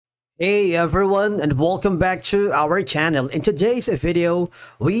Hey everyone, and welcome back to our channel. In today's video,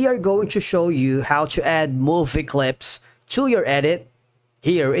 we are going to show you how to add movie clips to your edit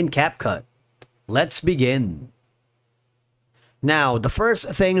here in Capcut. Let's begin. Now, the first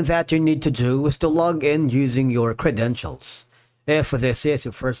thing that you need to do is to log in using your credentials. If this is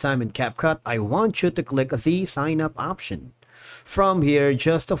your first time in Capcut, I want you to click the sign up option. From here,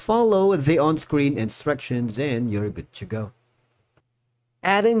 just follow the on-screen instructions and you're good to go.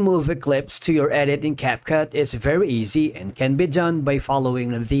 Adding movie clips to your edit in Capcut is very easy and can be done by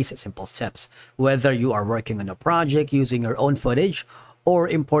following these simple steps. Whether you are working on a project using your own footage or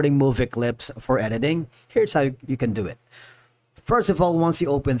importing movie clips for editing, here's how you can do it. First of all, once you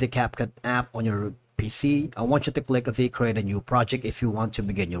open the Capcut app on your PC, I want you to click the create a new project if you want to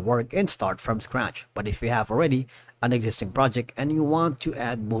begin your work and start from scratch. But if you have already an existing project and you want to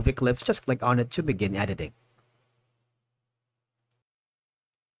add movie clips, just click on it to begin editing.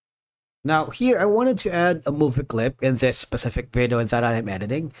 Now here I wanted to add a movie clip in this specific video that I am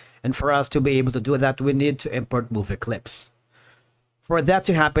editing, and for us to be able to do that we need to import movie clips. For that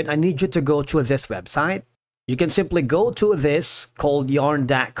to happen, I need you to go to this website. You can simply go to this called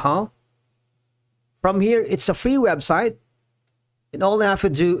yarn.com. From here, it's a free website, and all you have to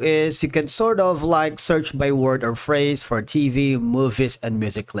do is you can sort of like search by word or phrase for TV, movies, and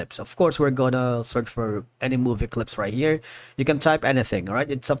music clips. Of course, we're gonna search for any movie clips right here. You can type anything, all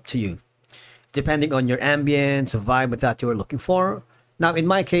right? It's up to you, depending on your ambience, vibe that you're looking for. Now, in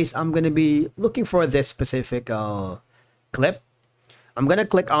my case, I'm going to be looking for this specific clip. I'm going to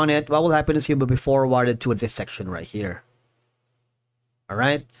click on it. What will happen is you will be forwarded to this section right here. All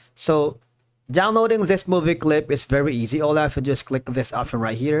right. So downloading this movie clip is very easy. All I have to do is click this option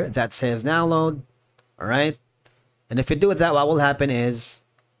right here that says download. All right. And if you do that, what will happen is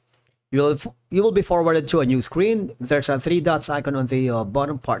you will be forwarded to a new screen. There's a three dots icon on the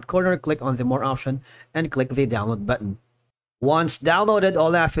bottom part corner. Click on the more option and click the download button. Once downloaded,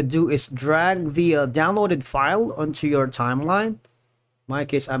 all I have to do is drag the downloaded file onto your timeline. In my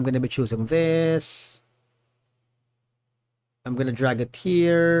case, I'm going to be choosing this. I'm going to drag it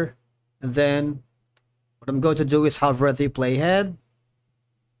here. And then what I'm going to do is hover the playhead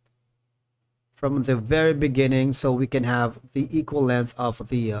from the very beginning so we can have the equal length of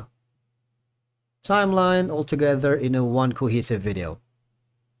the timeline all together in a one cohesive video.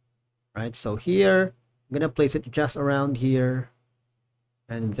 Right, so here I'm gonna place it just around here,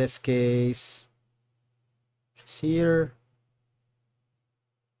 and in this case just here,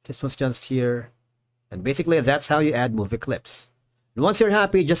 this one's just here, and basically that's how you add movie clips. And once you're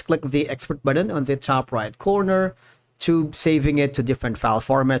happy, just click the export button on the top right corner to saving it to different file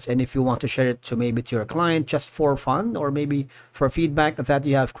formats. And if you want to share it to maybe to your client just for fun or maybe for feedback that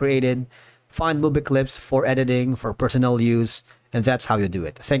you have created, find movie clips for editing, for personal use, and that's how you do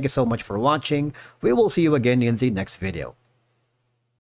it. Thank you so much for watching. We will see you again in the next video.